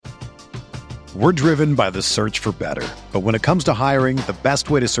We're driven by the search for better. But when it comes to hiring, the best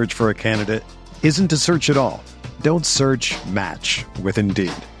way to search for a candidate isn't to search at all. Don't search, match with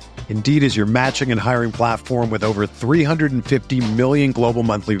Indeed. Indeed is your matching and hiring platform with over 350 million global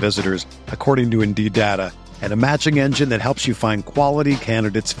monthly visitors, according to Indeed data, and a matching engine that helps you find quality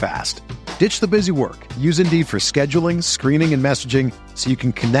candidates fast. Ditch the busy work. Use Indeed for scheduling, screening, and messaging so you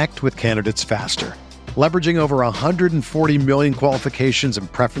can connect with candidates faster. Leveraging over 140 million qualifications and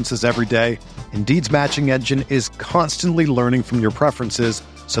preferences every day, Indeed's matching engine is constantly learning from your preferences,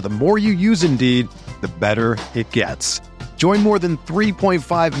 so the more you use Indeed, the better it gets. Join more than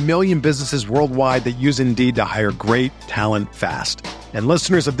 3.5 million businesses worldwide that use Indeed to hire great talent fast. And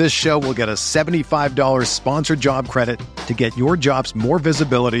listeners of this show will get a $75 sponsored job credit to get your jobs more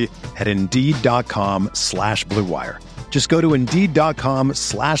visibility at Indeed.com/Blue Wire. Just go to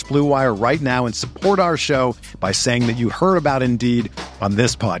Indeed.com/Blue Wire right now and support our show by saying that you heard about Indeed on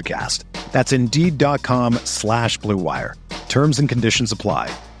this podcast. That's Indeed.com/Blue Wire. Terms and conditions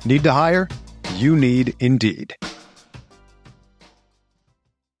apply. Need to hire? You need Indeed.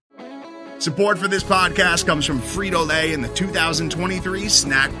 Support for this podcast comes from Frito-Lay and the 2023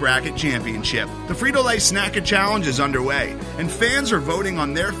 Snack Bracket Championship. The Frito-Lay Snack-It Challenge is underway, and fans are voting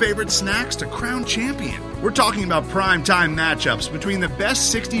on their favorite snacks to crown champion. We're talking about prime-time matchups between the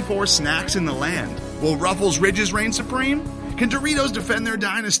best 64 snacks in the land. Will Ruffles Ridges reign supreme? Can Doritos defend their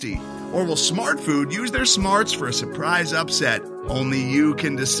dynasty? Or will Smart Food use their smarts for a surprise upset? Only you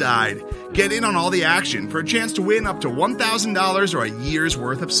can decide. Get in on all the action for a chance to win up to $1,000 or a year's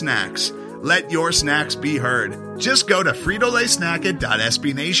worth of snacks. Let your snacks be heard. Just go to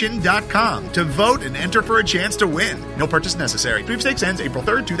fritolaysnacket.sbnation.com to vote and enter for a chance to win. No purchase necessary. Sweepstakes ends April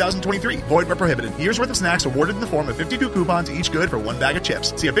 3rd, 2023. Void where prohibited. Year's worth of snacks awarded in the form of 52 coupons, each good for one bag of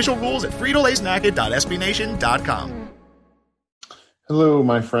chips. See official rules at fritolaysnacket.sbnation.com. Hello,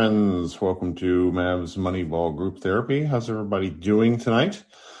 my friends. Welcome to Mavs Moneyball Group Therapy. How's everybody doing tonight?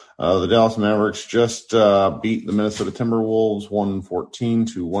 The Dallas Mavericks just beat the Minnesota Timberwolves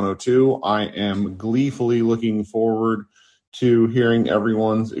 114-102. I am gleefully looking forward to hearing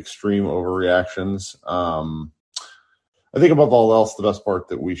everyone's extreme overreactions. I think above all else, the best part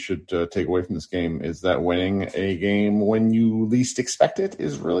that we should take away from this game is that winning a game when you least expect it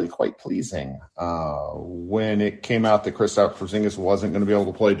is really quite pleasing. When it came out that Kristaps Porzingis wasn't going to be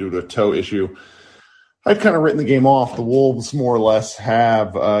able to play due to a toe issue, I'd kind of written the game off. The Wolves more or less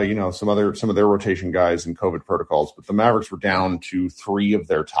have, some of their rotation guys in COVID protocols, but the Mavericks were down to three of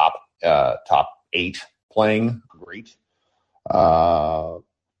their top eight playing great.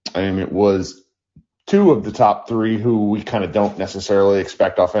 It was two of the top three who we kind of don't necessarily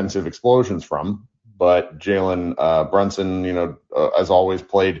expect offensive explosions from, but Jalen Brunson, as always,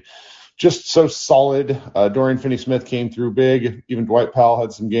 played just so solid. Dorian Finney-Smith came through big. Even Dwight Powell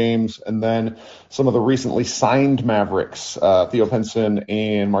had some games. And then some of the recently signed Mavericks, Theo Pinson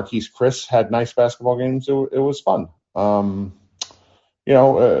and Marquise Chris, had nice basketball games. It was fun. Theo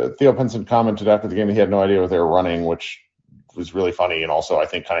Pinson commented after the game that he had no idea what they were running, which was really funny, and also I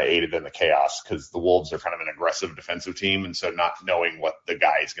think kind of aided in the chaos because the Wolves are kind of an aggressive defensive team, and so not knowing what the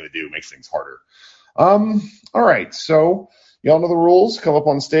guy is going to do makes things harder. All right, so y'all know the rules. Come up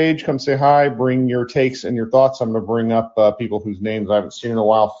on stage, come say hi, bring your takes and your thoughts. I'm going to bring up people whose names I haven't seen in a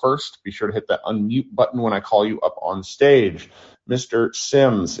while first. Be sure to hit that unmute button when I call you up on stage. Mr.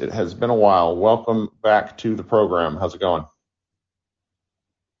 Sims, it has been a while. Welcome back to the program. How's it going?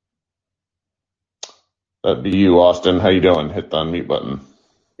 That'd be you, Austin. How you doing? Hit the unmute button.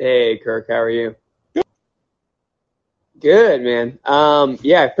 Hey, Kirk. How are you? Good, man.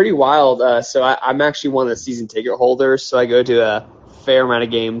 Pretty wild. So I'm actually one of the season ticket holders, so I go to a fair amount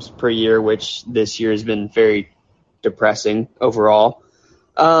of games per year, which this year has been very depressing overall.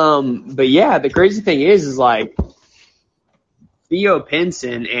 The crazy thing is like Theo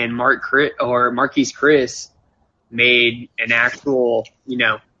Pinson and Marquise Chris made an actual,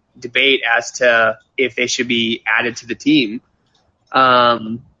 debate as to if they should be added to the team.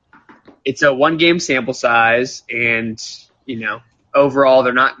 It's a one-game sample size, and, overall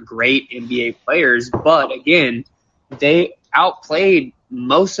they're not great NBA players, but again, they outplayed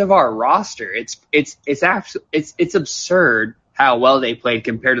most of our roster. It's absurd how well they played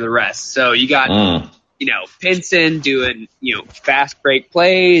compared to the rest. So you got, Pinson doing, fast break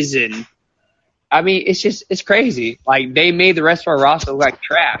plays, and it's crazy. Like, they made the rest of our roster look like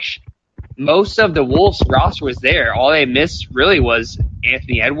trash. Most of the Wolves roster was there. All they missed really was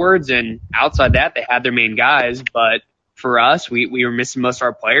Anthony Edwards, and outside that, they had their main guys. But for us, we were missing most of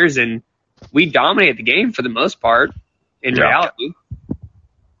our players, and we dominated the game for the most part in reality.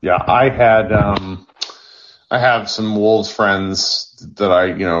 Yeah, I I have some Wolves friends that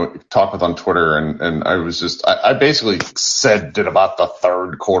I, talk with on Twitter, and I basically said that about the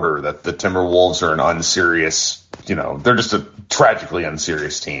third quarter that the Timberwolves are an unserious, they're just a tragically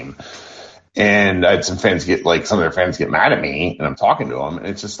unserious team. And I had some of their fans get mad at me, and I'm talking to them, and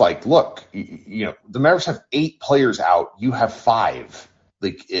it's just like, look, the Mavericks have 8 players out. You have 5,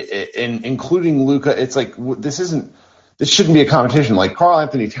 and including Luka. It's like, this shouldn't be a competition. Like Karl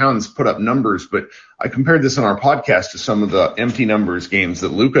Anthony Towns put up numbers, but I compared this on our podcast to some of the empty numbers games that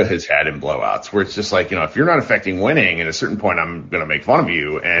Luka has had in blowouts, where it's just like, if you're not affecting winning, at a certain point, I'm going to make fun of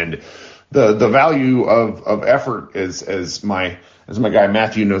you. And the value of effort as my guy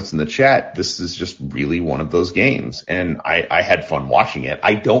Matthew notes in the chat, this is just really one of those games. And I had fun watching it.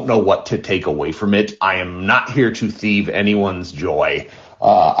 I don't know what to take away from it. I am not here to thieve anyone's joy.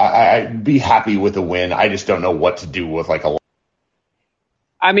 I'd be happy with a win. I just don't know what to do with we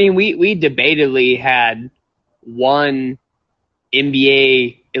debatedly had one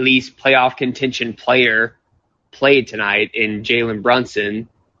NBA at least playoff contention player played tonight in Jalen Brunson,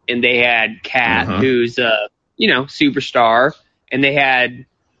 and they had Cat, who's a superstar, and they had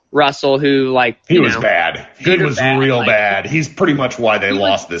Russell, who he was bad. He was real bad. He's pretty much why they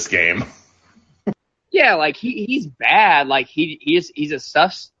lost this game. Yeah, he's bad. He's a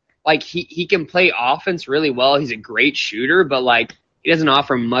sus. He can play offense really well. He's a great shooter, but he doesn't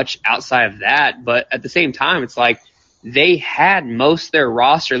offer much outside of that. But at the same time, it's they had most of their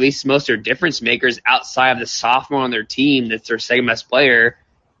roster, at least most of their difference makers, outside of the sophomore on their team that's their second best player,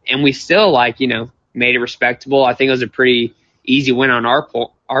 and we still made it respectable. I think it was a pretty easy win on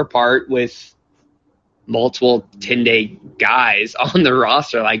our part with multiple 10-day guys on the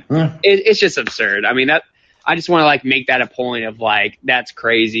roster. It's just absurd. I just want to make that a point of that's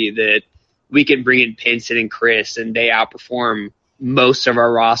crazy that we can bring in Pinson and Chris and they outperform most of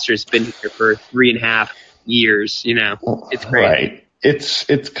our rosters. Been here for 3.5 years. It's crazy. Right.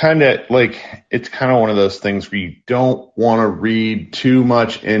 It's kind of one of those things where you don't want to read too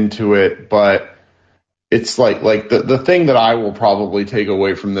much into it, but it's the thing that I will probably take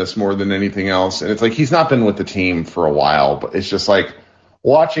away from this more than anything else. And it's he's not been with the team for a while, but it's just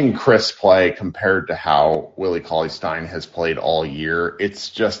watching Chris play compared to how Willie Cauley-Stein has played all year. It's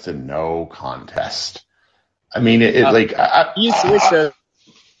just a no contest. He's kind of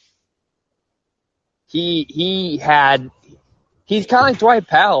like Dwight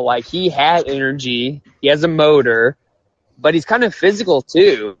Powell. He had energy. He has a motor. But he's kind of physical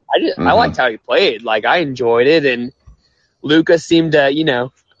too. I liked how he played. I enjoyed it. And Luka seemed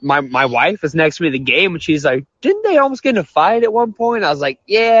to, my wife was next to me at the game, and she's like, "Didn't they almost get in a fight at one point?" I was like,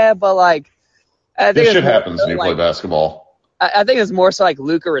 "Yeah, but I think this shit happens when you play basketball." I think it's more so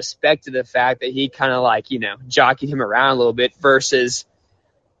Luka respected the fact that he kind of jockeyed him around a little bit versus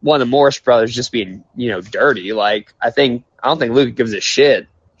one of the Morris brothers just being dirty. I don't think Luka gives a shit.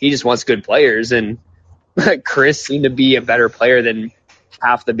 He just wants good players, and Chris seemed to be a better player than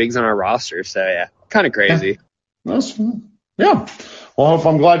half the bigs on our roster. So, yeah, kind of crazy. Yeah. Well,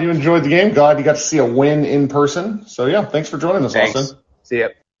 I'm glad you enjoyed the game. Glad you got to see a win in person. So, yeah, thanks for joining us, Thanks. Austin. See ya.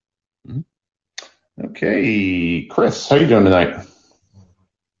 Okay. Chris, how you doing tonight?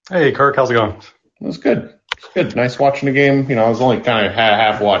 Hey, Kirk, how's it going? It was good. Good. Nice watching the game. I was only kind of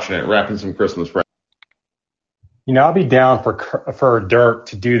half watching it, wrapping some Christmas presents. I'll be down for Dirk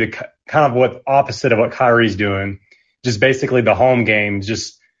to do the kind of what opposite of what Kyrie's doing. Just basically the home games.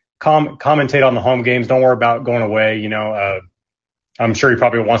 Just commentate on the home games. Don't worry about going away. I'm sure he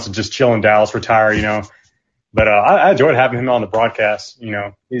probably wants to just chill in Dallas, retire. But I enjoyed having him on the broadcast.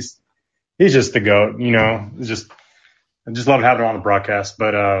 He's just the GOAT. I just love having him on the broadcast.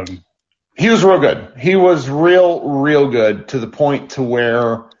 But he was real good. He was real good to the point to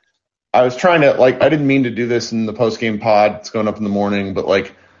where I was trying to, I didn't mean to do this in the post-game pod. It's going up in the morning, but I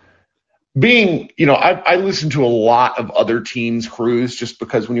listen to a lot of other teams' crews just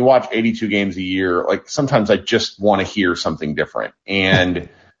because when you watch 82 games a year, sometimes I just want to hear something different. And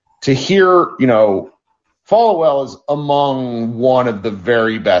to hear, Followell is among one of the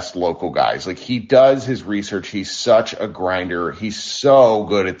very best local guys. He does his research. He's such a grinder. He's so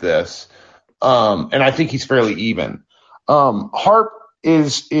good at this. And I think he's fairly even. Harp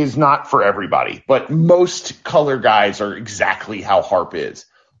is not for everybody, but most color guys are exactly how Harp is.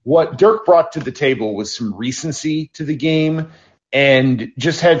 What Dirk brought to the table was some recency to the game and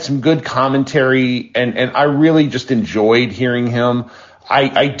just had some good commentary, and I really just enjoyed hearing him.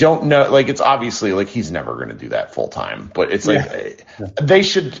 I don't know, it's obviously he's never going to do that full time, but it's they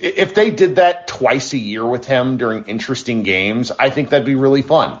should, if they did that twice a year with him during interesting games, I think that'd be really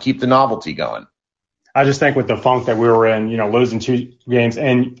fun. Keep the novelty going. I just think with the funk that we were in, losing 2 games,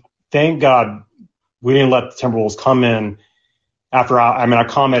 and thank God we didn't let the Timberwolves come in after I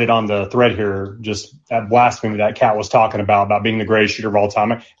commented on the thread here, just that blasphemy that Cat was talking about being the greatest shooter of all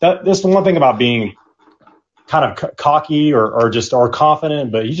time. That's the one thing about being kind of cocky or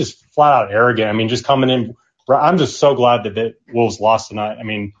confident, but he's just flat out arrogant. I mean, just coming in. I'm just so glad that the Wolves lost tonight. I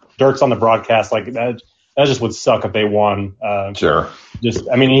mean, Dirk's on the broadcast like that. That just would suck if they won. Sure.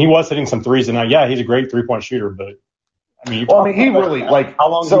 He was hitting some threes tonight. Yeah, he's a great 3-point shooter, but he really how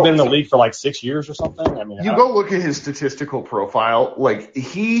long has he been in the league for, like 6 years or something? I mean, you go look at his statistical profile. Like,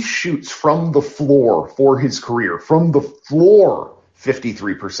 he shoots from the floor for his career, from the floor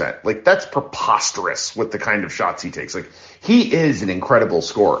 53%. Like, that's preposterous with the kind of shots he takes. Like, he is an incredible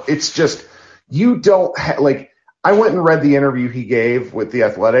scorer. It's just you don't I went and read the interview he gave with The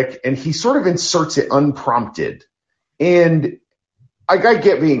Athletic, and he sort of inserts it unprompted. And I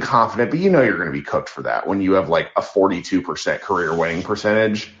get being confident, but you're going to be cooked for that when you have like a 42% career winning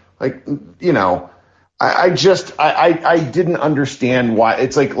percentage. Like, I didn't understand why.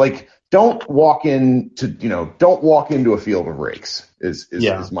 It's like don't walk into a field of rakes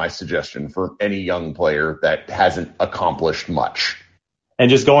is my suggestion for any young player that hasn't accomplished much. And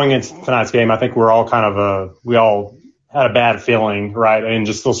just going into tonight's game, I think we're all we all had a bad feeling, right? And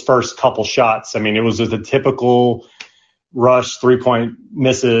just those first couple shots. I mean, it was just a typical rush 3-point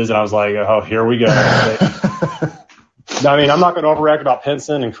misses, and I was like, oh, here we go. I mean, I'm not going to overreact about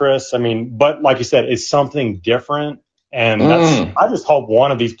Pinson and Chris. I mean, but like you said, it's something different. And I just hope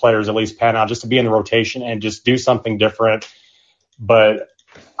one of these players at least pan out just to be in the rotation and just do something different. But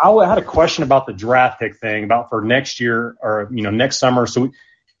I had a question about the draft pick thing about for next year or, next summer. So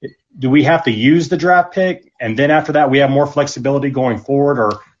do we have to use the draft pick? And then after that, we have more flexibility going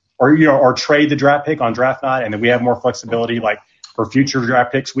forward or trade the draft pick on draft night. And then we have more flexibility like for future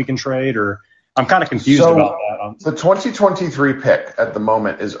draft picks we can trade, or I'm kind of confused about that. The 2023 pick at the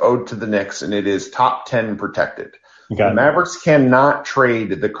moment is owed to the Knicks, and it is top 10 protected. Okay. The Mavericks cannot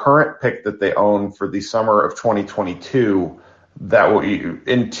trade the current pick that they own for the summer of 2022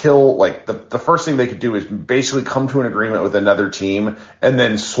 until like the first thing they could do is basically come to an agreement with another team and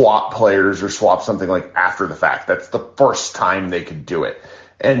then swap players or swap something like after the fact. That's the first time they could do it.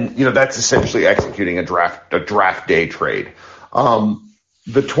 And, that's essentially executing a draft day trade.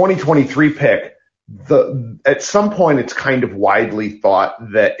 The 2023 pick, at some point it's kind of widely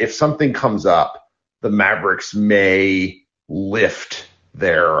thought that if something comes up, the Mavericks may lift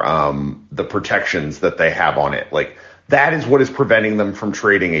their the protections that they have on it. Like, that is what is preventing them from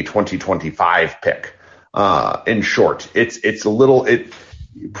trading a 2025 pick. In short,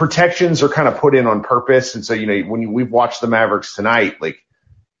 protections are kind of put in on purpose. And so, when we've watched the Mavericks tonight, like,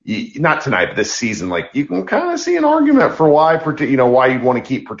 not tonight, but this season, like, you can kind of see an argument for why you'd want to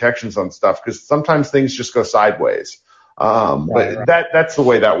keep protections on stuff, because sometimes things just go sideways. But that's the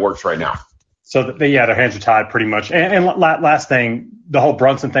way that works right now. So their hands are tied pretty much. And last thing, the whole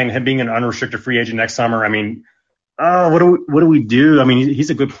Brunson thing, him being an unrestricted free agent next summer. I mean, what do we do? I mean, he's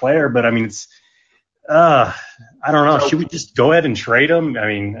a good player, but I mean, it's I don't know. Should we just go ahead and trade him? I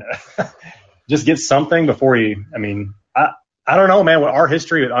mean, just get something before he. I mean, I don't know, man. With our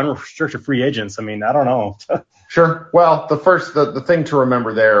history with unrestricted free agents, I mean, I don't know. Sure. Well, the thing to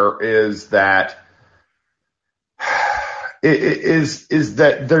remember there is that is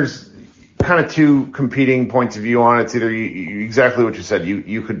that there's kind of two competing points of view on it. It's either exactly what you said.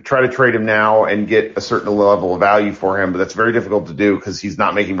 You could try to trade him now and get a certain level of value for him, but that's very difficult to do because he's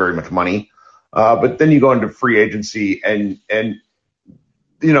not making very much money. But then you go into free agency and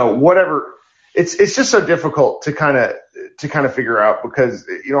whatever. It's just so difficult to kind of figure out because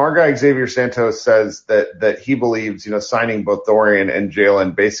our guy Xavier Santos says that he believes signing both Dorian and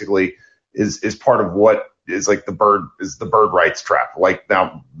Jalen basically is part of what is like the bird rights trap. Like,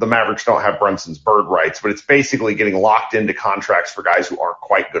 now the Mavericks don't have Brunson's bird rights, but it's basically getting locked into contracts for guys who aren't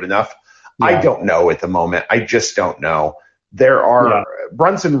quite good enough. Yeah. I don't know at the moment. I just don't know.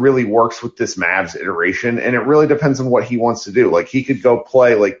 Brunson really works with this Mavs iteration, and it really depends on what he wants to do. Like, he could go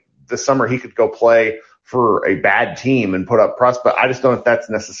play this summer, he could go play for a bad team and put up prospect. I just don't know if that's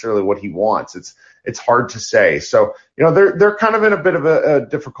necessarily what he wants. It's hard to say. So, they're kind of in a bit of a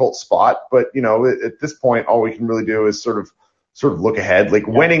difficult spot, but at this point, all we can really do is sort of look ahead. Like,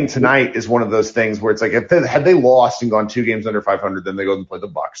 winning tonight is one of those things where it's like, had they lost and gone 2 games under 500, then they go and play the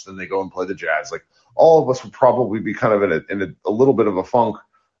Bucks, then they go and play the Jazz. Like, all of us would probably be kind of in a little bit of a funk,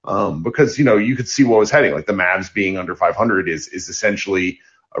 because, you could see what was heading. Like, the Mavs being under 500 is essentially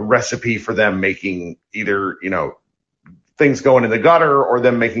a recipe for them making either, things going in the gutter or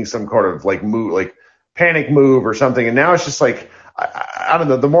them making some kind of panic move or something. And now it's just like, I don't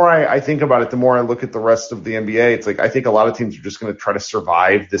know. The more I think about it, the more I look at the rest of the NBA. It's like, I think a lot of teams are just going to try to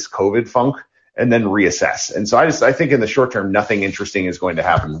survive this COVID funk and then reassess. And so I think in the short term, nothing interesting is going to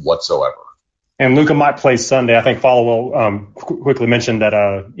happen whatsoever. And Luka might play Sunday. I think Follow will quickly mention that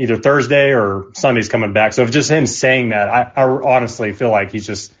either Thursday or Sunday's coming back. So if just him saying that, I honestly feel like he's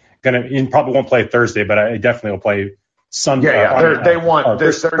just he probably won't play Thursday, but he definitely will play Sunday.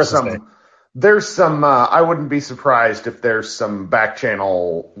 There's some I wouldn't be surprised if there's some back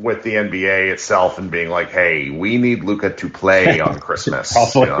channel with the NBA itself and being like, hey, we need Luka to play on Christmas. That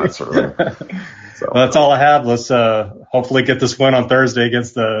sort of thing. So. Well, that's all I have. Let's hopefully get this win on Thursday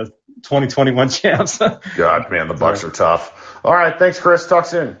against the 2021 champs. God, man, the Bucks are tough. All right, thanks, Chris. Talk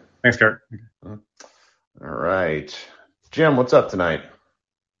soon. Thanks, Kurt. All right. Jim, what's up tonight?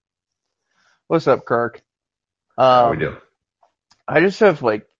 What's up, Kirk? How we do? I just have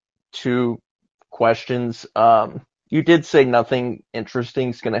two questions. You did say nothing interesting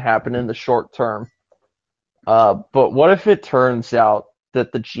is going to happen in the short term. But what if it turns out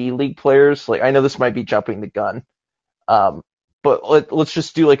that the G League players, I know this might be jumping the gun, but let's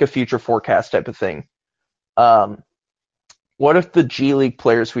just do a future forecast type of thing. What if the G League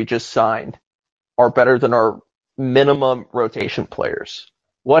players we just signed are better than our minimum rotation players?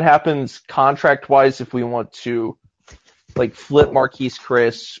 What happens contract-wise if we want to flip Marquise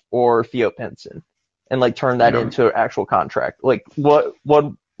Chris or Theo Pinson and turn that into an actual contract? Who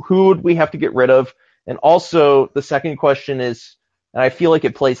would we have to get rid of? And also the second question is, and I feel like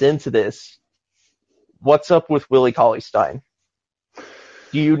it plays into this, what's up with Willie Cauley-Stein?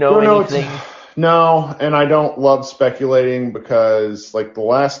 Do you know anything? No, and I don't love speculating because the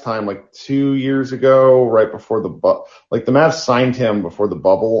last time, 2 years ago, right before the Mavs signed him before the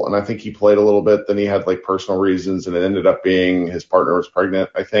bubble, and I think he played a little bit. Then he had personal reasons, and it ended up being his partner was pregnant,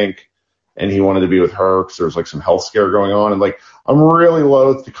 I think, and he wanted to be with her because there was some health scare going on. And I'm really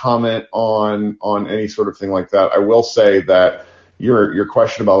loath to comment on any sort of thing like that. I will say that your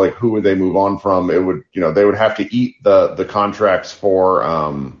question about who would they move on from, it would they would have to eat the contracts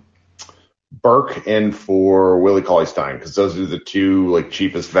for Burke and for Willie Cauley-Stein, because those are the two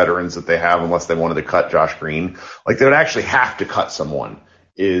cheapest veterans that they have, unless they wanted to cut Josh Green. They would actually have to cut someone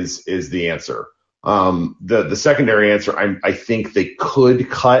is the answer. The secondary answer, I think they could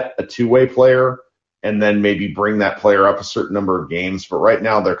cut a two-way player and then maybe bring that player up a certain number of games. But right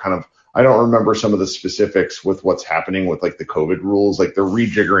now they're I don't remember some of the specifics with what's happening with the COVID rules. They're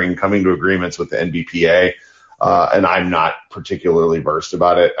rejiggering, coming to agreements with the NBPA, and I'm not particularly versed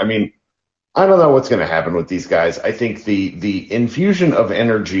about it. I mean, I don't know what's going to happen with these guys. I think the infusion of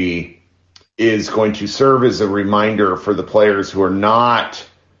energy is going to serve as a reminder for the players who are not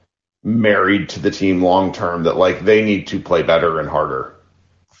married to the team long term that they need to play better and harder.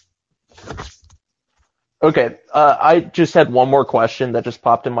 Okay, I just had one more question that just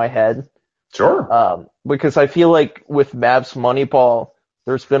popped in my head. Sure. Because I feel like with Mavs Moneyball,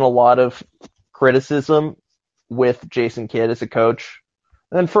 there's been a lot of criticism with Jason Kidd as a coach.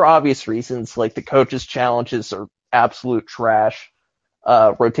 And for obvious reasons, the coach's challenges are absolute trash.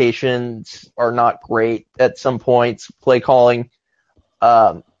 Rotations are not great at some points. Play calling.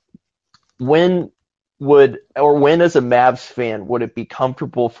 When as a Mavs fan would it be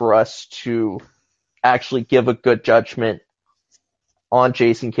comfortable for us to actually give a good judgment on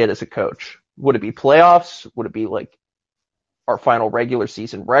Jason Kidd as a coach? Would it be playoffs? Would it be our final regular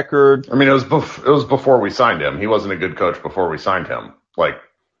season record? I mean, it was before we signed him. He wasn't a good coach before we signed him.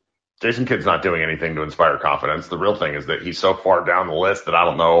 Jason Kidd's not doing anything to inspire confidence. The real thing is that he's so far down the list that I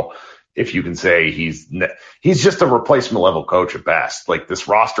don't know if you can say he's just a replacement level coach at best. This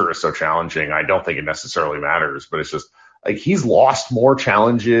roster is so challenging. I don't think it necessarily matters, but it's just he's lost more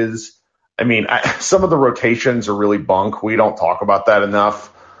challenges. I mean, some of the rotations are really bunk. We don't talk about that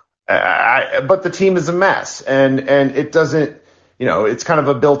enough. But the team is a mess, and it doesn't, it's kind of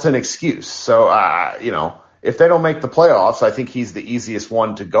a built-in excuse. So, if they don't make the playoffs, I think he's the easiest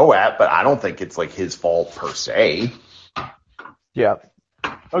one to go at, but I don't think it's his fault per se. Yeah.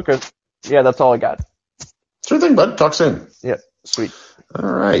 Okay. Yeah, that's all I got. Sure thing, bud. Talk soon. Yeah, sweet. All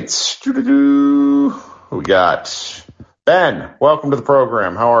right. Who we got? Ben, welcome to the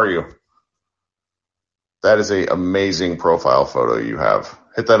program. How are you? That is an amazing profile photo you have.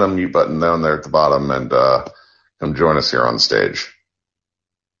 Hit that unmute button down there at the bottom and come join us here on stage.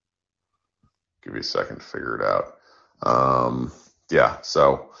 Give you a second to figure it out.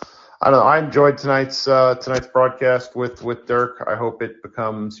 So I don't know. I enjoyed tonight's broadcast with Dirk. I hope it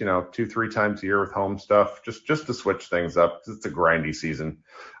becomes 2-3 times a year with home stuff, just to switch things up. It's a grindy season.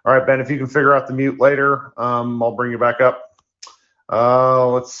 All right, Ben, if you can figure out the mute later, I'll bring you back up.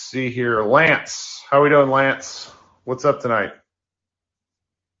 Let's see here, Lance. How we doing, Lance? What's up tonight?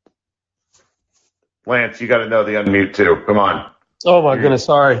 Lance, you got to know the unmute too. Come on. Oh my goodness,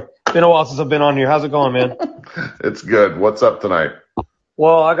 sorry. Been a while since I've been on here. How's it going, man? It's good. What's up tonight?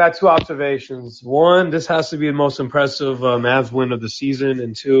 Well, I got two observations. One, this has to be the most impressive Mavs win of the season.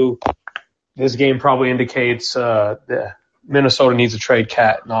 And two, this game probably indicates that Minnesota needs to trade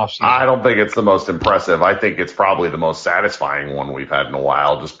Cat in offseason. I don't think it's the most impressive. I think it's probably the most satisfying one we've had in a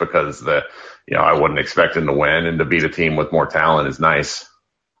while, just because I wasn't expecting to win, and to beat a team with more talent is nice.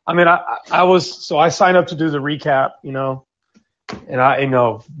 I mean, I signed up to do the recap, and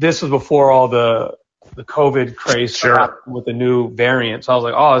this was before all the COVID craze with the new variant. So I was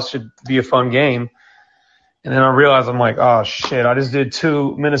like, oh, this should be a fun game. And then I realized, I'm like, oh shit, I just did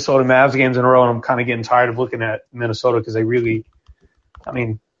 2 Minnesota Mavs games in a row, and I'm kind of getting tired of looking at Minnesota because they really,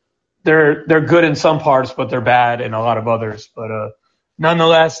 they're good in some parts, but they're bad in a lot of others. But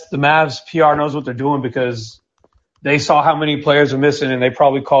nonetheless, the Mavs PR knows what they're doing because they saw how many players are missing, and they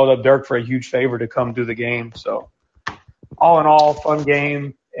probably called up Dirk for a huge favor to come do the game. So all in all, fun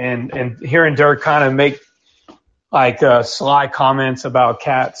game, and hearing Dirk kind of make sly comments about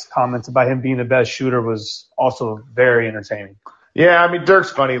Cat's comments about him being the best shooter was also very entertaining. Yeah,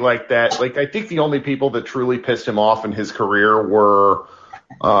 Dirk's funny like that. Like, I think the only people that truly pissed him off in his career were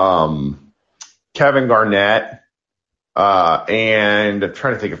Kevin Garnett, and I'm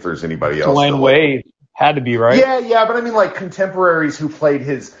trying to think if there's anybody else. Dwayne Wade had to be, right? Yeah, but contemporaries who played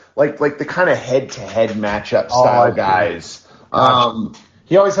his like the kind of head-to-head matchup style guys.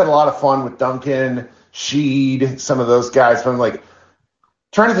 He always had a lot of fun with Duncan, Sheed, some of those guys. But I'm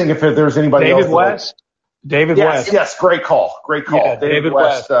trying to think if there's anybody else. David West. Yes, great call. Yeah, David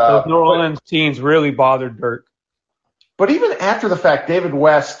West. Those New Orleans teams really bothered Dirk. But even after the fact, David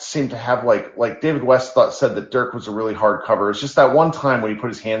West seemed to have David West said that Dirk was a really hard cover. It's just that one time when he put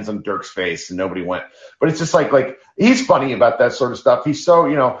his hands on Dirk's face and nobody went. But it's just he's funny about that sort of stuff. He's so,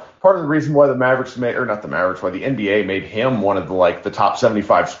 part of the reason why why the NBA made him one of the top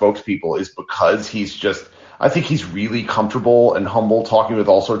 75 spokespeople is because I think he's really comfortable and humble talking with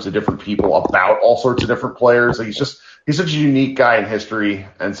all sorts of different people about all sorts of different players. He's such a unique guy in history.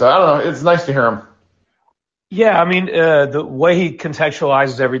 And so I don't know, it's nice to hear him. Yeah, the way he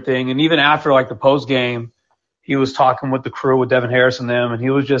contextualizes everything, and even after the post game, he was talking with the crew, with Devin Harris and them, and he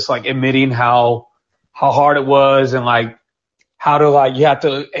was just admitting how hard it was, and how to you have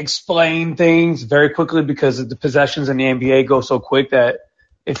to explain things very quickly because the possessions in the NBA go so quick that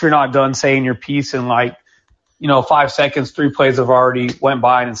if you're not done saying your piece in 5 seconds, 3 plays have already went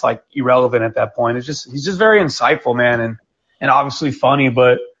by, and it's irrelevant at that point. He's just very insightful, man, and obviously funny,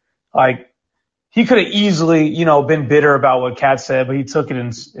 but he could have easily, been bitter about what Cat said, but he took it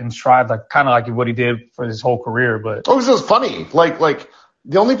in stride, kind of like what he did for his whole career. But it was funny.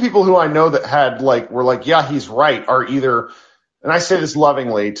 The only people who I know that had were yeah, he's right, are either, and I say this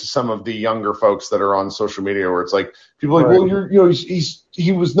lovingly to some of the younger folks that are on social media, where it's people are well,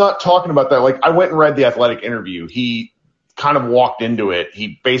 he was not talking about that. I went and read the Athletic interview. He kind of walked into it.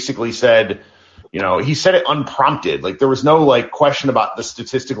 He basically said, he said it unprompted. There was no question about the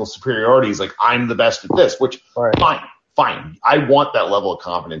statistical superiority. He's I'm the best at this, which fine. I want that level of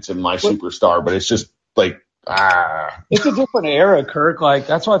confidence in my superstar, but it's just It's a different era, Kirk.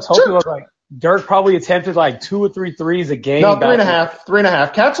 That's why I told you, Dirk probably attempted 2 or 3 threes a game. No, 3.5.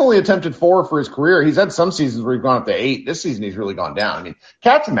 3.5. Cat's only attempted 4 for his career. He's had some seasons where he's gone up to 8. This season he's really gone down.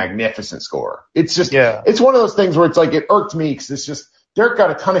 Cat's a magnificent scorer. It's just, It's one of those things where it's it irked me because it's just, Dirk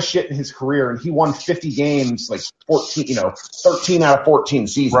got a ton of shit in his career, and he won 50 games, 14, 13 out of 14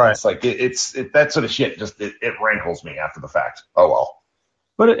 seasons. Right. It's that sort of shit just it rankles me after the fact. Oh well.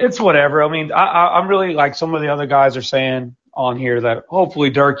 But it's whatever. I'm really some of the other guys are saying on here that hopefully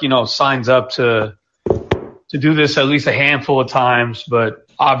Dirk, signs up to do this at least a handful of times. But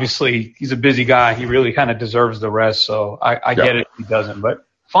obviously he's a busy guy. He really kind of deserves the rest. So I get it if he doesn't. But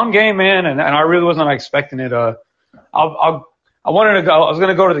fun game, man, and I really wasn't expecting it. I was going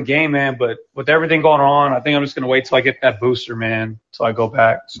to go to the game, man, but with everything going on, I think I'm just going to wait till I get that booster, man, till I go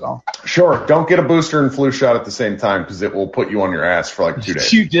back. So sure. Don't get a booster and flu shot at the same time because it will put you on your ass for 2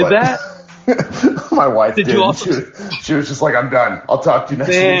 days. You did that? My wife did. You also? She was just I'm done. I'll talk to you next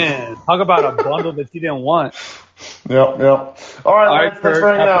week. Talk about a bundle that you didn't want. Yep. All right,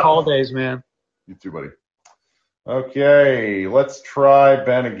 Kurt, happy holidays, man. You too, buddy. Okay, let's try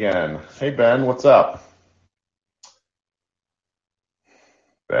Ben again. Hey, Ben, what's up?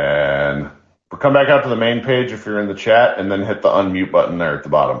 Ben. Come back out to the main page if you're in the chat, and then hit the unmute button there at the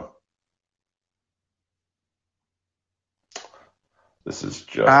bottom. This is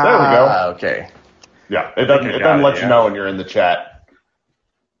just there we go. Okay. Yeah, it doesn't let you know when you're in the chat.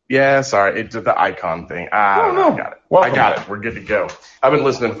 Yeah, sorry, it's the icon thing. No. I got it. Welcome. I got it. We're good to go. I've been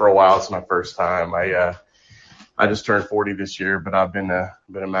listening for a while. It's my first time. I just turned 40 this year, but I've been a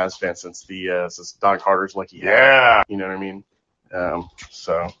Mavs fan since Don Carter's lucky. Yeah. You know what I mean?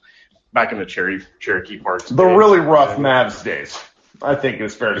 So back in the Cherokee Park. The really rough Mavs days, I think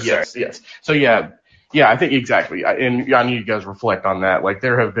it's fair to say. Yes. So yeah, I think exactly. And I need you guys reflect on that. Like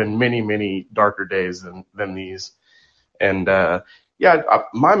there have been many, many darker days than these. And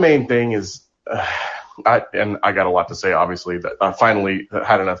my main thing is, I got a lot to say, obviously, that I finally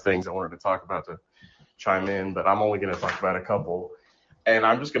had enough things I wanted to talk about to chime in, but I'm only going to talk about a couple. And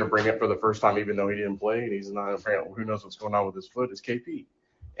I'm just going to bring up for the first time, even though he didn't play and he's not apparently, who knows what's going on with his foot, is KP.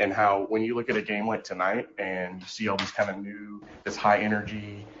 And how when you look at a game like tonight and you see all these kind of this high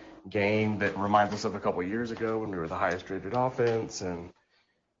energy game that reminds us of a couple of years ago when we were the highest rated offense,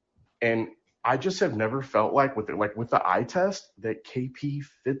 and I just have never felt like with the eye test that KP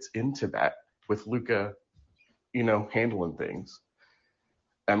fits into that with Luka, handling things.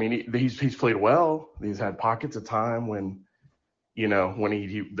 I mean, he's played well. He's had pockets of time when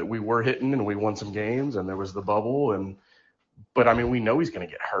that we were hitting and we won some games and there was the bubble but I mean, we know he's going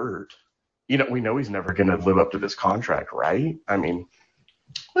to get hurt. We know he's never going to live up to this contract, right? I mean,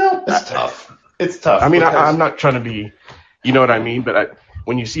 well, it's tough. It's tough. I mean, I'm not trying to be, you know what I mean? But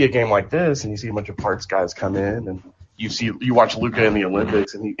when you see a game like this and you see a bunch of parts guys come in and you watch Luka in the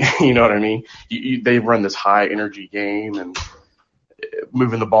Olympics and you know what I mean? They run this high energy game and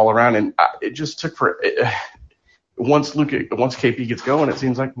moving the ball around, and it just took once KP gets going, it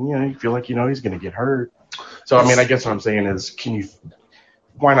seems like you feel like he's going to get hurt. So I mean, I guess what I'm saying is,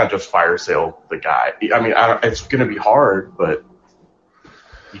 why not just fire sale the guy? I mean, it's going to be hard, but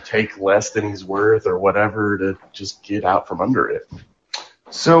you take less than he's worth or whatever to just get out from under it.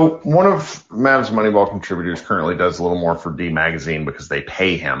 So one of Mavs Moneyball contributors currently does a little more for D Magazine because they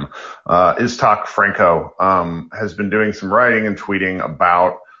pay him. Istok Franco has been doing some writing and tweeting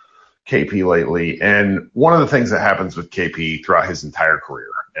about KP lately. And one of the things that happens with KP throughout his entire career,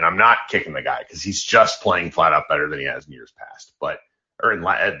 and I'm not kicking the guy because he's just playing flat out better than he has in years past,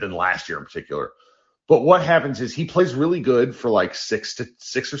 than last year in particular. But what happens is he plays really good for like 6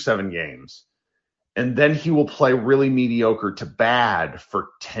 or 7 games. And then he will play really mediocre to bad for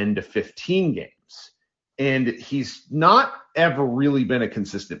 10 to 15 games. And he's not ever really been a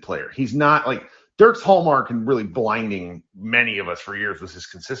consistent player. He's not like Dirk's hallmark and really blinding many of us for years was his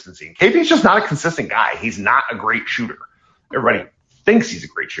consistency. And KP's just not a consistent guy. He's not a great shooter. Everybody thinks he's a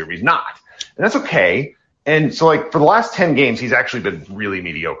great shooter, but he's not. And that's okay. And so, for the last 10 games, he's actually been really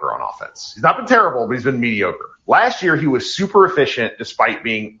mediocre on offense. He's not been terrible, but he's been mediocre. Last year, he was super efficient despite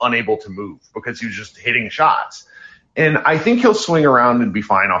being unable to move because he was just hitting shots. And I think he'll swing around and be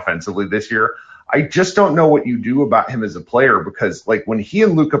fine offensively this year. I just don't know what you do about him as a player because, when he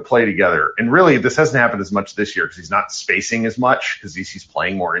and Luka play together, and really this hasn't happened as much this year because he's not spacing as much because he's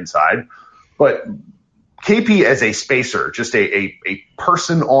playing more inside. But KP as a spacer, just a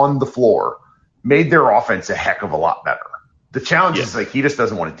person on the floor, made their offense a heck of a lot better. The challenge is he just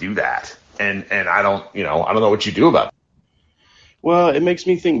doesn't want to do that. And I don't know what you do about it. Well, it makes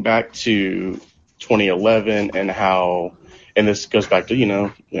me think back to 2011 and how, and this goes back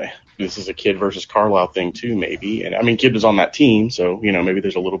to, this is a Kidd versus Carlisle thing too, maybe. And I mean, Kidd was on that team, so, maybe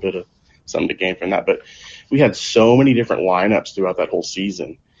there's a little bit of something to gain from that. But we had so many different lineups throughout that whole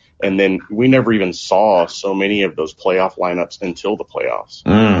season. And then we never even saw so many of those playoff lineups until the playoffs.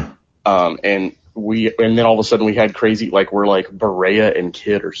 And then all of a sudden we had crazy, where Barea and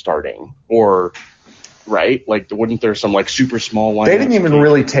Kidd are starting, or right? Wouldn't there some super small lineups? They didn't even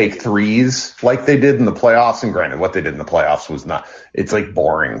really take threes like they did in the playoffs. And granted, what they did in the playoffs was it's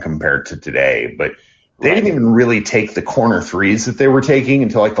boring compared to today, but they didn't even really take the corner threes that they were taking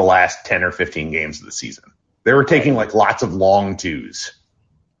until the last 10 or 15 games of the season. They were taking lots of long twos.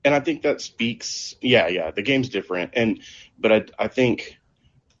 And I think that speaks, the game's different. But I think,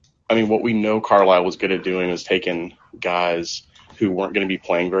 what we know Carlisle was good at doing is taking guys who weren't going to be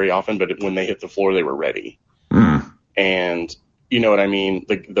playing very often, but when they hit the floor, they were ready. And you know what I mean?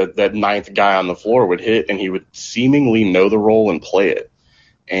 That ninth guy on the floor would hit, and he would seemingly know the role and play it.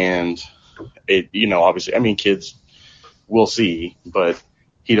 And it, obviously, kids will see, but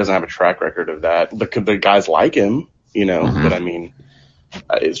he doesn't have a track record of that. The guys like him,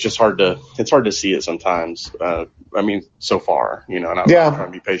 but it's just hard to see it sometimes. So far, and I'm trying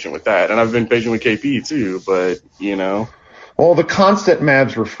to be patient with that. And I've been patient with KP too, but, Well, the constant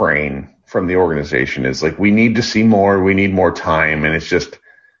Mavs refrain from the organization is we need to see more, we need more time. And it's just,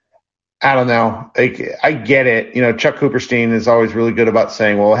 I don't know. I get it. Chuck Cooperstein is always really good about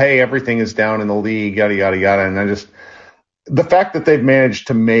saying, well, hey, everything is down in the league, yada, yada, yada. And the fact that they've managed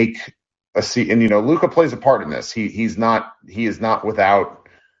to make and Luka plays a part in this. He is not without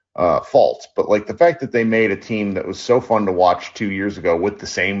fault. But like the fact that they made a team that was so fun to watch 2 years ago with the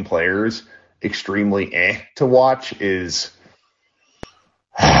same players extremely to watch is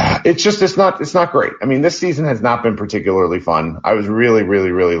it's not great. I mean, this season has not been particularly fun. I was really,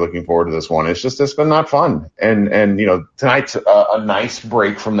 really, really looking forward to this one. It's been not fun. And tonight's a nice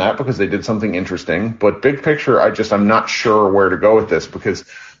break from that because they did something interesting. But big picture, I'm not sure where to go with this because,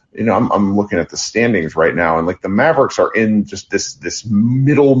 I'm looking at the standings right now and like the Mavericks are in just this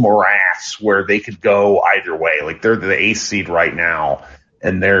middle morass where they could go either way. Like they're the 8th seed right now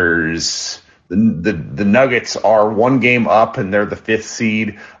and there's the Nuggets are 1 game up and they're the 5th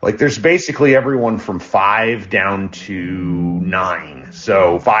seed. Like there's basically everyone from 5 down to 9.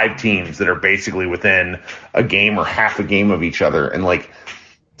 So 5 teams that are basically within a game or half a game of each other. And like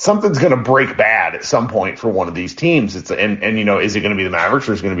something's going to break bad at some point for one of these teams. Is it going to be the Mavericks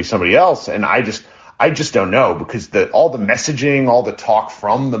or is it going to be somebody else? And I just don't know because all the messaging, all the talk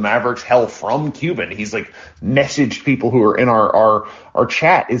from the Mavericks, hell, from Cuban, he's like messaged people who are in our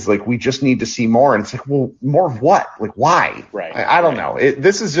chat is like, we just need to see more. And it's like, well, more of what? Like, why? Right. I don't know.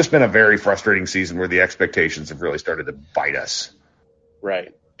 This has just been a very frustrating season where the expectations have really started to bite us.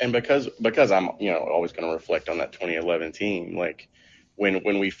 Right. And because I'm, always going to reflect on that 2011 team, like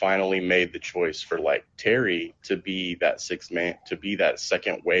when we finally made the choice for like Terry to be that 6th man, to be that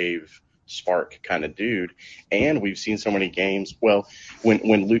second wave spark kind of dude, and we've seen so many games. Well, when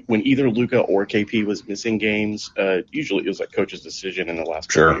either Luka or KP was missing games, usually it was like coach's decision in the last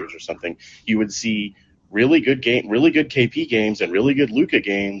couple years or something. You would see really good KP games and really good Luka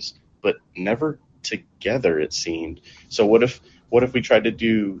games, but never together. It seemed. So what if we tried to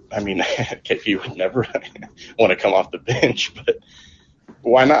do? I mean, KP would never want to come off the bench, but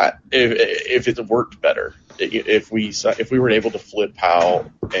why not? If it worked better. If we were able to flip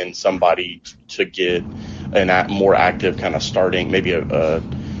Powell and somebody to get a more active kind of starting, maybe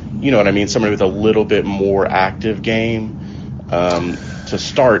somebody with a little bit more active game to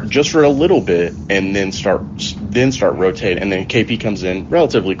start just for a little bit and then start rotating, and then KP comes in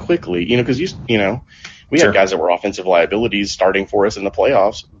relatively quickly, because we had guys that were offensive liabilities starting for us in the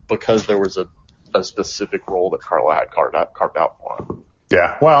playoffs because there was a specific role that Carla had carved out for him.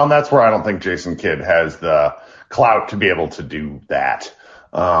 Yeah, well, and that's where I don't think Jason Kidd has the clout to be able to do that.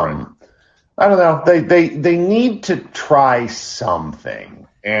 Right. I don't know. They need to try something,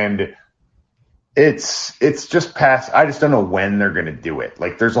 and it's just past. I just don't know when they're going to do it.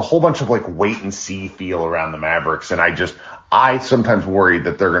 Like, there's a whole bunch of like wait and see feel around the Mavericks, and I sometimes worry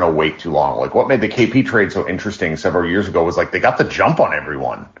that they're going to wait too long. Like, what made the KP trade so interesting several years ago was like they got the jump on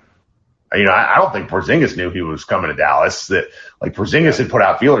everyone. I don't think Porzingis knew he was coming to Dallas. That like Porzingis had put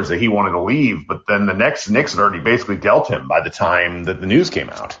out feelers that he wanted to leave, but then the Knicks had already basically dealt him by the time that the news came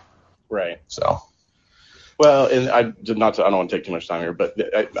out. Right. So, well, and I don't want to take too much time here, but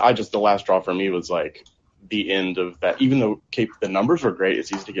the last straw for me was like the end of that. Even though the numbers were great,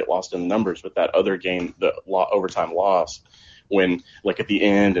 it's easy to get lost in the numbers. But that other game, the overtime loss, when like at the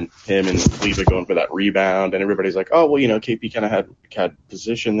end and him and Leva going for that rebound and everybody's like, oh, well, KP kind of had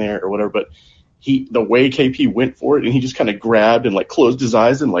position there or whatever. But the way KP went for it and he just kind of grabbed and like closed his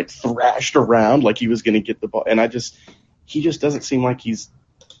eyes and like thrashed around like he was going to get the ball. And he just doesn't seem like he's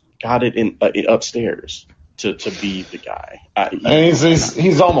got it in upstairs to be the guy.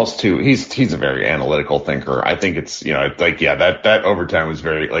 He's almost too. He's a very analytical thinker. I think it's that overtime was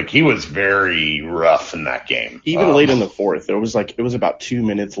he was very rough in that game. Even late in the fourth, it was about 2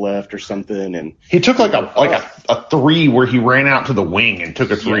 minutes left or something, and he took a three where he ran out to the wing and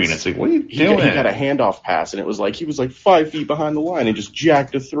took a three, and it's like, what are you doing? He got a handoff pass, and it was like he was like 5 feet behind the line and just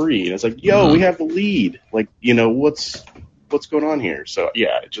jacked a three, and it's like, yo, we have the lead. Like, what's going on here? So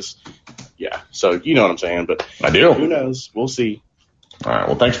so you know what I'm saying, but I do. Who knows? We'll see. All right.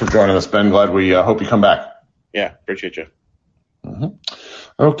 Well, thanks for joining us, Ben. Glad we hope you come back. Yeah, appreciate you. Mm-hmm.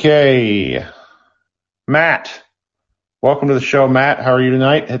 Okay, Matt, welcome to the show. Matt, how are you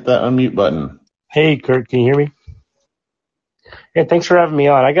tonight? Hit that unmute button. Hey, Kurt, can you hear me? Yeah, thanks for having me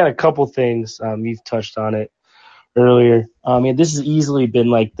on. I got a couple things. You've touched on it earlier. This has easily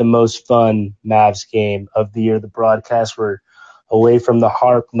been like the most fun Mavs game of the year. The broadcasts were away from the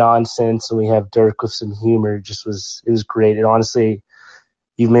harp nonsense, and we have Dirk with some humor. It was great. And honestly,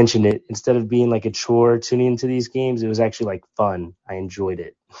 you mentioned it. Instead of being like a chore tuning into these games, it was actually like fun. I enjoyed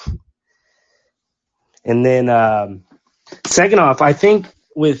it. And then second off, I think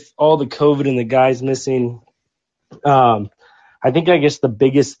with all the COVID and the guys missing, I guess the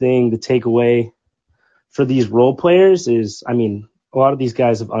biggest thing to take away for these role players is, a lot of these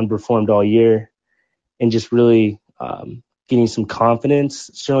guys have underperformed all year and just really getting some confidence.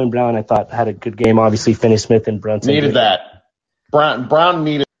 Sterling Brown, I thought, had a good game. Obviously, Finney-Smith and Brunson needed that. Brown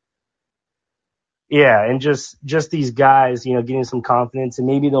needed Yeah, and just these guys, getting some confidence, and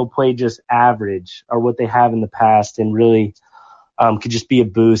maybe they'll play just average or what they have in the past, and really could just be a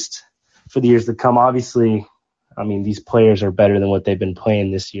boost for the years to come. Obviously, I mean, these players are better than what they've been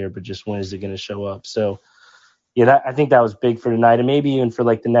playing this year, but just when is it going to show up? So, yeah, I think that was big for tonight, and maybe even for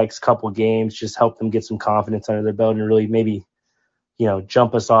like the next couple games, just help them get some confidence under their belt and really maybe,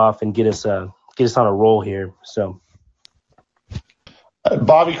 jump us off and get us on a roll here. So.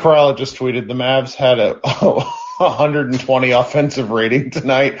 Bobby Corrala just tweeted the Mavs had a 120 offensive rating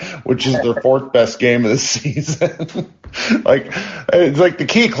tonight, which is their fourth best game of the season. It's like the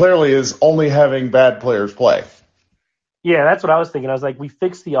key clearly is only having bad players play. Yeah, that's what I was thinking. I was like, we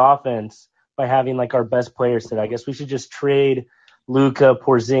fixed the offense by having like our best players today. I guess we should just trade Luka,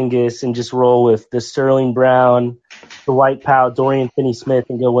 Porzingis, and just roll with the Sterling Brown, the White Powell, Dorian Finney-Smith,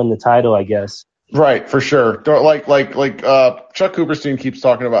 and go win the title, I guess. Right, for sure. Like Chuck Cooperstein keeps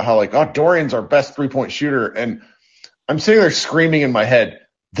talking about how Dorian's our best 3-point shooter, and I'm sitting there screaming in my head,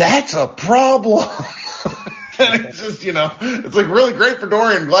 that's a problem. And it's just, it's like really great for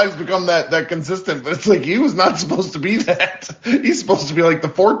Dorian. Glad he's become that consistent, but it's like he was not supposed to be that. He's supposed to be like the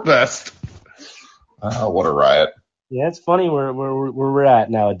fourth best. What a riot. Yeah, it's funny where we're at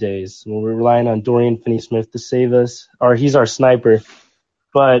nowadays. We're relying on Dorian Finney-Smith to save us, or he's our sniper.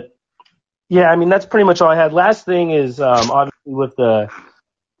 But yeah, I mean, that's pretty much all I had. Last thing is obviously with the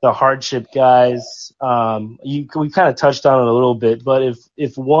hardship guys, we kind of touched on it a little bit, but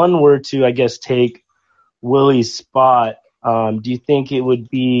if one were to, I guess, take Willie's spot, do you think it would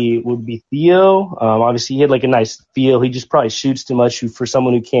be Theo? Obviously, he had like a nice feel. He just probably shoots too much for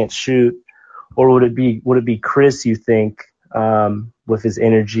someone who can't shoot. Or would it be Chris, you think, with his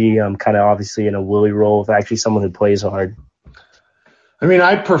energy, kind of obviously in a Willie role, with actually someone who plays hard? I mean,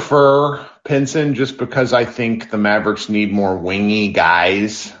 I prefer Pinson just because I think the Mavericks need more wingy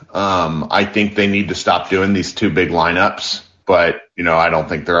guys. I think they need to stop doing these two big lineups, but, I don't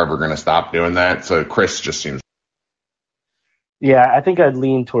think they're ever going to stop doing that. So Chris just seems. Yeah, I think I'd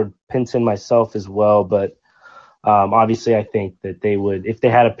lean toward Pinson myself as well, but obviously I think that they would, if they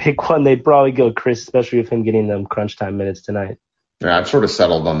had to pick one, they'd probably go Chris, especially with him getting them crunch time minutes tonight. Yeah, I've sort of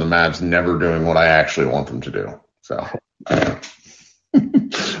settled on the Mavs never doing what I actually want them to do. So.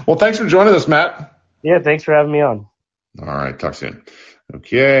 Well, thanks for joining us, Matt. Yeah, thanks for having me on. All right, talk soon.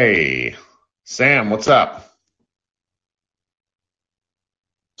 Okay. Sam, what's up?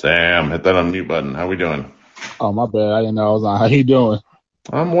 Sam, hit that unmute button. How we doing? Oh, my bad. I didn't know I was on. How you doing?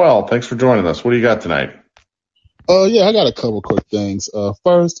 I'm well. Thanks for joining us. What do you got tonight? Yeah, I got a couple quick things.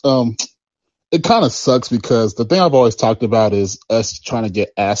 First, it kind of sucks because the thing I've always talked about is us trying to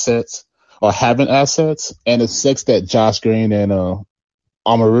get assets or having assets, and it sucks that Josh Green and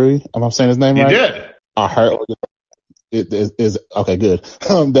Amarui, am I saying his name right? You did. Are hurt. It is okay, good.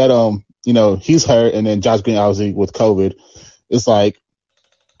 He's hurt, and then Josh Green obviously with COVID. It's like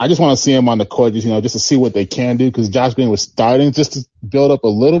I just want to see him on the court, just to see what they can do, because Josh Green was starting just to build up a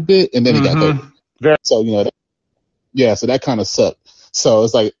little bit, and then he got hurt. So so that kind of sucked. So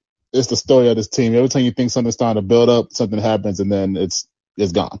it's like it's the story of this team. Every time you think something's starting to build up, something happens, and then it's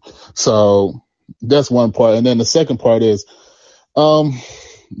gone. So that's one part, and then the second part is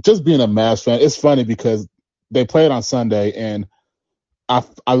just being a Mavs fan. It's funny because they played on Sunday, and I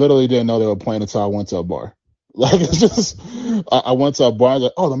literally didn't know they were playing until I went to a bar. Like, it's just, I went to a bar, I was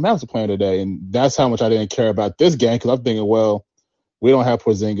like, oh, the Mavs are playing today. And that's how much I didn't care about this game, because I'm thinking, well, we don't have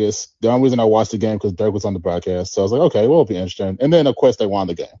Porzingis. The only reason I watched the game because Dirk was on the broadcast. So I was like, okay, well, it'll be interesting. And then, of course, they won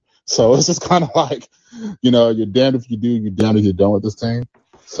the game. So it's just kind of like, you're damned if you do, you're damned if you don't with this team.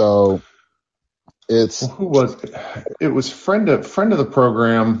 So it's who was it? It was friend of the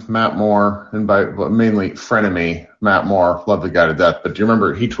program, Matt Moore, and mainly frenemy Matt Moore. Love the guy to death. But do you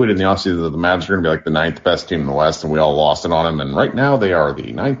remember he tweeted in the offseason that the Mavs are going to be like the 9th best team in the West, and we all lost it on him. And right now they are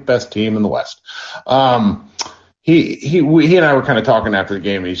the 9th best team in the West. He and I were kind of talking after the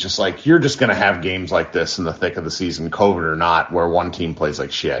game, and he's just like, you're just going to have games like this in the thick of the season, COVID or not, where one team plays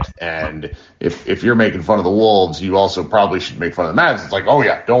like shit. And if you're making fun of the Wolves, you also probably should make fun of the Mavs. It's like, oh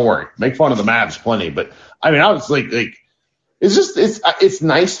yeah, don't worry, make fun of the Mavs plenty. But I mean, I was like it's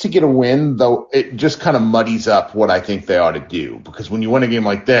nice to get a win, though it just kind of muddies up what I think they ought to do. Because when you win a game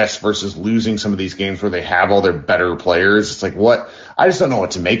like this versus losing some of these games where they have all their better players, it's like, what? I just don't know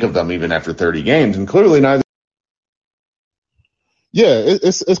what to make of them even after 30 games. And clearly neither. Yeah,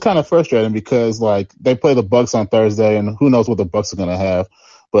 it's kind of frustrating because, like, they play the Bucks on Thursday, and who knows what the Bucks are going to have.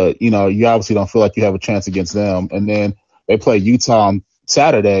 But, you obviously don't feel like you have a chance against them. And then they play Utah on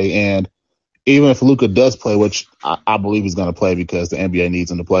Saturday, and even if Luka does play, which I believe he's going to play because the NBA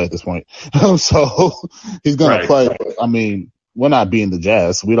needs him to play at this point. So he's going to play. But, I mean, we're not beating the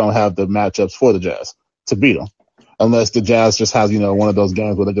Jazz. We don't have the matchups for the Jazz to beat them, unless the Jazz just has, one of those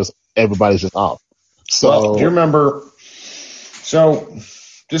games where everybody's just off. So, well, do you remember? So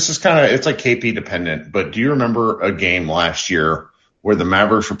this is it's like KP dependent, but do you remember a game last year where the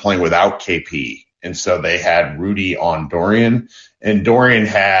Mavericks were playing without KP? And so they had Rudy on Dorian, and Dorian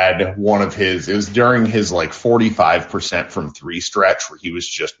had it was during his 45% from three stretch where he was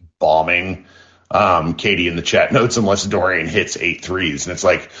just bombing Katie in the chat notes unless Dorian hits 8 threes. And it's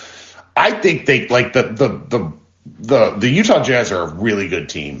I think they the Utah Jazz are a really good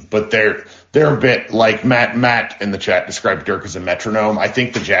team, but they're a bit like Matt in the chat described Dirk as a metronome. I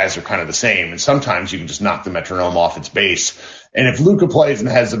think the Jazz are kind of the same, and sometimes you can just knock the metronome off its base. And if Luka plays and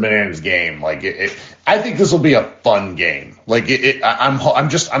has a bananas game, I think this will be a fun game.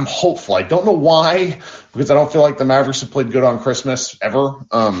 I'm hopeful. I don't know why, because I don't feel like the Mavericks have played good on Christmas ever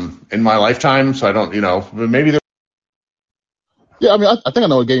in my lifetime. So I don't, but maybe they're. Yeah, I mean, I think I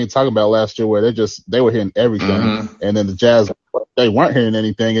know what game you're talking about last year where they were hitting everything, and then the Jazz, they weren't hitting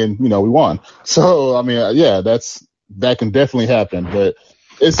anything, and, we won. So, I mean, yeah, that can definitely happen. But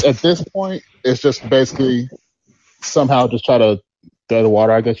it's at this point, it's just basically somehow just try to throw the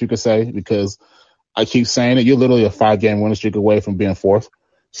water, I guess you could say, because I keep saying it. You're literally a 5-game winning streak away from being fourth.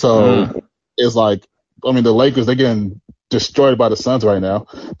 So it's the Lakers, they're getting destroyed by the Suns right now.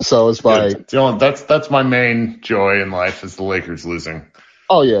 So it's Dylan, that's my main joy in life is the Lakers losing.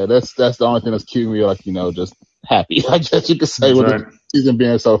 Oh yeah, that's the only thing that's keeping me just happy. I guess you could say with the season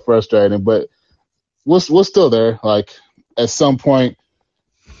being so frustrating, but we're still there. At some point,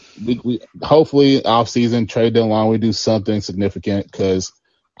 we hopefully off season trade deadline we do something significant because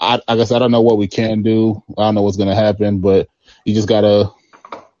I guess I don't know what we can do. I don't know what's gonna happen, but you just gotta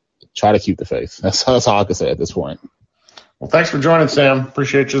try to keep the faith. That's all I can say at this point. Well, thanks for joining, Sam.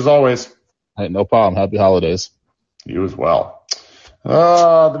 Appreciate you as always. Hey, no problem. Happy holidays. You as well.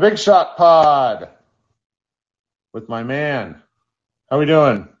 The Big Shot Pod with my man. How we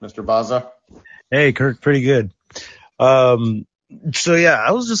doing, Mr. Baza? Hey, Kirk, pretty good. So yeah,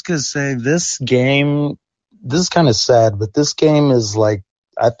 I was just gonna say this game. This is kind of sad, but this game is I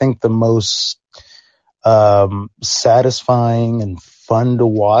think the most satisfying and fun to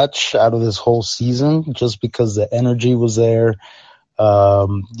watch out of this whole season, just because the energy was there.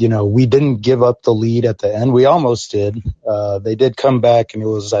 We didn't give up the lead at the end. We almost did. They did come back, and it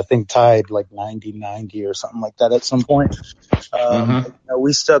was, I think, tied 90-90 or something like that at some point.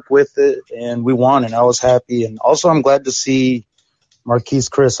 We stuck with it, and we won, and I was happy. And also, I'm glad to see Marquise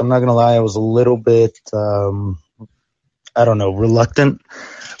Chris. I'm not going to lie, I was a little bit, reluctant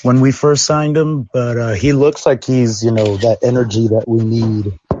when we first signed him, but he looks like he's, that energy that we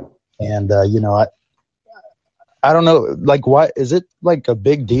need. And, I don't know, why is it a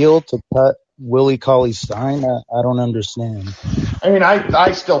big deal to cut Willie Cauley-Stein? I don't understand. I mean,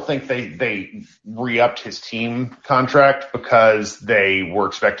 I still think they re-upped his team contract because they were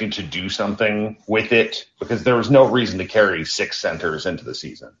expecting to do something with it because there was no reason to carry 6 centers into the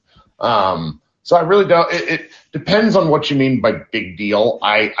season. So I really don't. It depends on what you mean by big deal.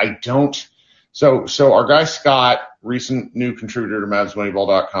 I don't. So our guy Scott, recent new contributor to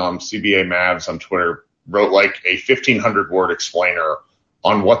MavsMoneyball.com, CBA Mavs on Twitter, wrote a 1,500-word explainer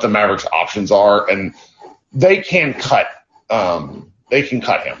on what the Mavericks' options are, and they can cut. They can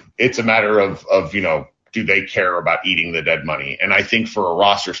cut him. It's a matter of do they care about eating the dead money? And I think for a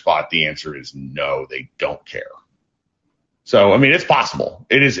roster spot, the answer is no, they don't care. So, I mean, it's possible.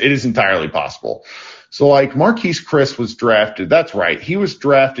 It is entirely possible. So, Marquise Chris was drafted. That's right. He was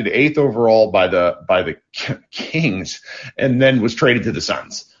drafted 8th overall by the Kings and then was traded to the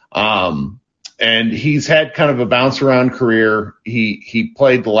Suns. And he's had kind of a bounce around career. He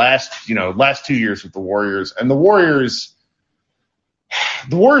played the last 2 years with the Warriors, and the Warriors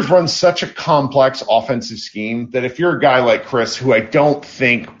run such a complex offensive scheme that if you're a guy like Chris, who I don't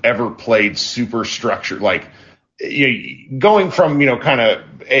think ever played super structured, going from, kind of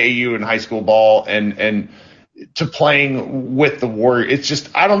AAU and high school ball and to playing with the Warriors, it's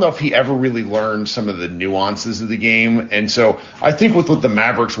just, I don't know if he ever really learned some of the nuances of the game. And so I think with what the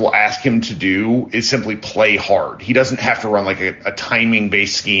Mavericks will ask him to do is simply play hard. He doesn't have to run a timing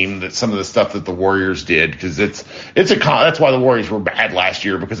based scheme that some of the stuff that the Warriors did, because that's why the Warriors were bad last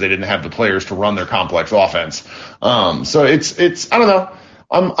year, because they didn't have the players to run their complex offense. So it's, I don't know.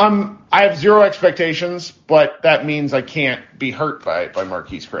 I have zero expectations, but that means I can't be hurt by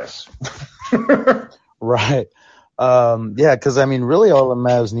Marquise Chris. Right. Yeah, because, I mean, really all the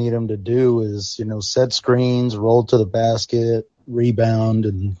Mavs need him to do is, set screens, roll to the basket, rebound,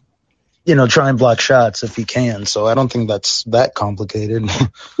 and, try and block shots if he can. So I don't think that's that complicated.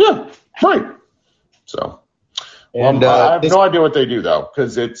 Yeah, right. So, And I have no idea what they do though,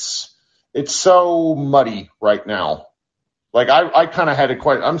 because it's so muddy right now. Like I kind of had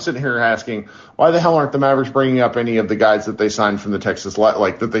I'm sitting here asking, why the hell aren't the Mavericks bringing up any of the guys that they signed from the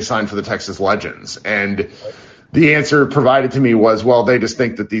that they signed for the Texas Legends? And the answer provided to me was, well, they just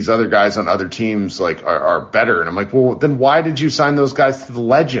think that these other guys on other teams are better. And I'm like, well, then why did you sign those guys to the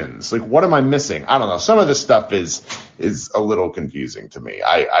Legends? Like, what am I missing? I don't know. Some of this stuff is a little confusing to me.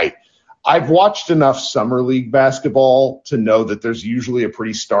 I've watched enough summer league basketball to know that there's usually a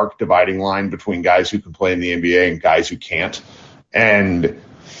pretty stark dividing line between guys who can play in the NBA and guys who can't. And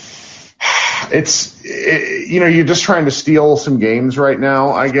you're just trying to steal some games right now,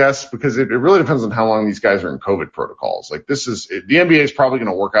 I guess, because it really depends on how long these guys are in COVID protocols. Like the NBA is probably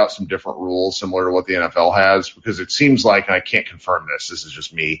going to work out some different rules similar to what the NFL has, because it seems like, and I can't confirm this is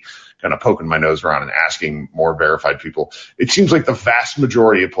just me kind of poking my nose around and asking more verified people. It seems like the vast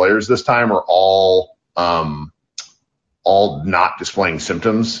majority of players this time are all not displaying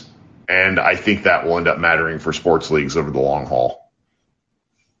symptoms. And I think that will end up mattering for sports leagues over the long haul.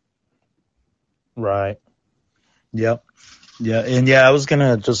 Right. Yep. Yeah. And I was going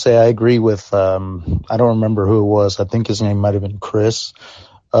to just say I agree with, I don't remember who it was. I think his name might have been Chris.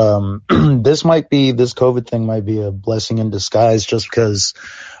 This COVID thing might be a blessing in disguise, just because,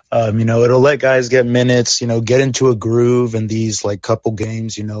 it'll let guys get minutes, get into a groove in these like couple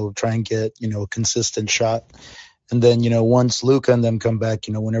games, try and get, a consistent shot. And then, once Luka and them come back,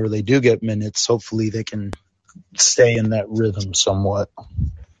 whenever they do get minutes, hopefully they can stay in that rhythm somewhat.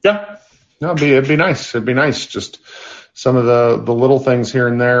 Yeah. No, it'd be nice. It'd be nice. Just some of the little things here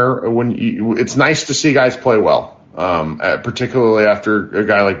and there. It's nice to see guys play well, particularly after a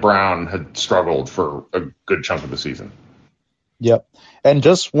guy like Brown had struggled for a good chunk of the season. Yep. And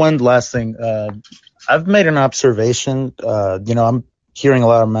just one last thing. I've made an observation. I'm hearing a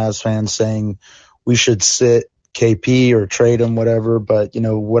lot of Mavs fans saying we should sit KP or trade him, whatever. But,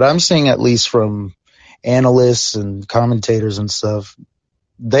 what I'm seeing, at least from analysts and commentators and stuff,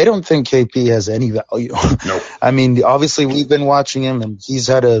 they don't think KP has any value. Nope. I mean, obviously we've been watching him and he's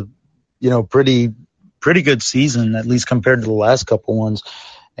had a, pretty good season, at least compared to the last couple ones.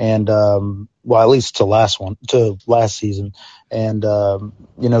 And, at least to last season. And,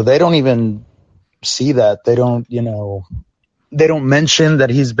 they don't even see that. They don't mention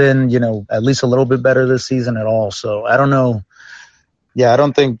that he's been, at least a little bit better this season at all. So I don't know. Yeah, I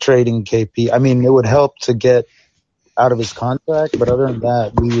don't think trading KP, I mean, it would help to get out of his contract, but other than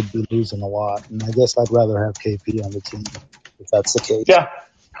that, we would be losing a lot. And I guess I'd rather have KP on the team if that's the case. Yeah,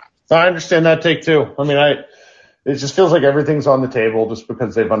 I understand that take too. I mean, it just feels like everything's on the table just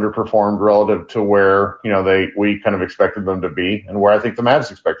because they've underperformed relative to where we kind of expected them to be and where I think the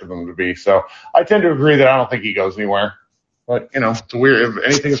Mavs expected them to be. So I tend to agree that I don't think he goes anywhere. But it's weird. If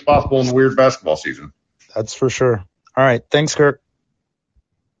anything is possible in a weird basketball season. That's for sure. All right, thanks, Kirk.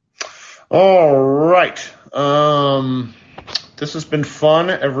 All right. This has been fun,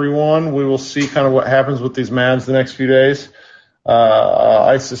 everyone. We will see kind of what happens with these Mavs the next few days.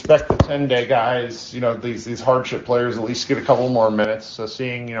 I suspect the 10-day guys, these hardship players at least get a couple more minutes. So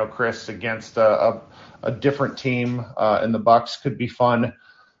seeing, Chris against a different team in the Bucks could be fun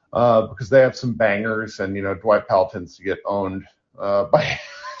because they have some bangers, and Dwight Powell tends to get owned by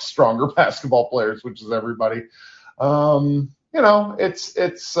stronger basketball players, which is everybody.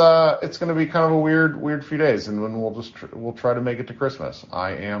 It's going to be kind of a weird few days, and then we'll try to make it to Christmas.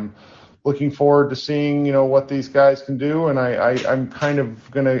 I am looking forward to seeing what these guys can do, and I'm kind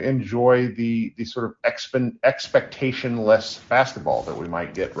of going to enjoy the sort of expectationless basketball that we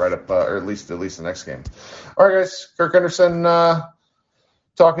might get right up, or at least the next game. All right, guys, Kirk Henderson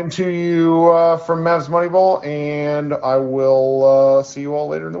talking to you from Mavs Moneyball, and I will see you all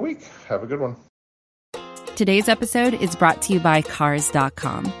later in the week. Have a good one. Today's episode is brought to you by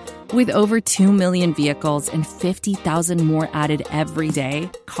Cars.com. With over 2 million vehicles and 50,000 more added every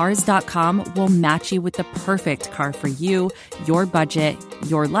day, Cars.com will match you with the perfect car for you, your budget,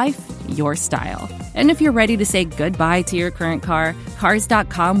 your life, your style. And if you're ready to say goodbye to your current car,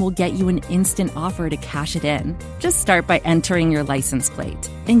 Cars.com will get you an instant offer to cash it in. Just start by entering your license plate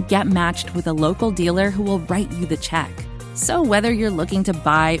and get matched with a local dealer who will write you the check. So whether you're looking to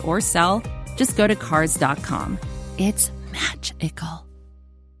buy or sell, just go to Cars.com. It's magical.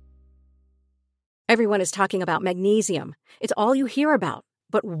 Everyone is talking about magnesium. It's all you hear about.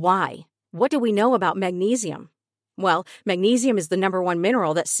 But why? What do we know about magnesium? Well, magnesium is the number one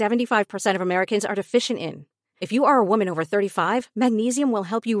mineral that 75% of Americans are deficient in. If you are a woman over 35, magnesium will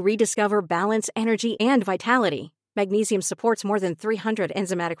help you rediscover balance, energy, and vitality. Magnesium supports more than 300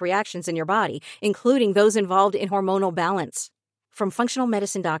 enzymatic reactions in your body, including those involved in hormonal balance. From functional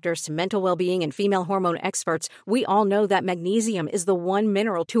medicine doctors to mental well-being and female hormone experts, we all know that magnesium is the one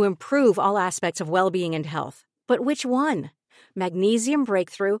mineral to improve all aspects of well-being and health. But which one? Magnesium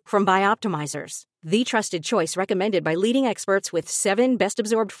Breakthrough from Bioptimizers, the trusted choice recommended by leading experts with 7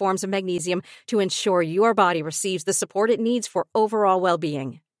 best-absorbed forms of magnesium to ensure your body receives the support it needs for overall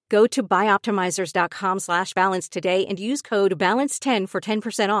well-being. Go to bioptimizers.com/balance today and use code BALANCE10 for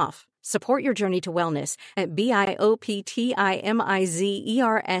 10% off. Support your journey to wellness at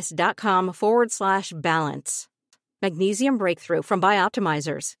bioptimizers.com/balance. Magnesium Breakthrough from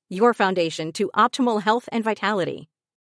Bioptimizers, your foundation to optimal health and vitality.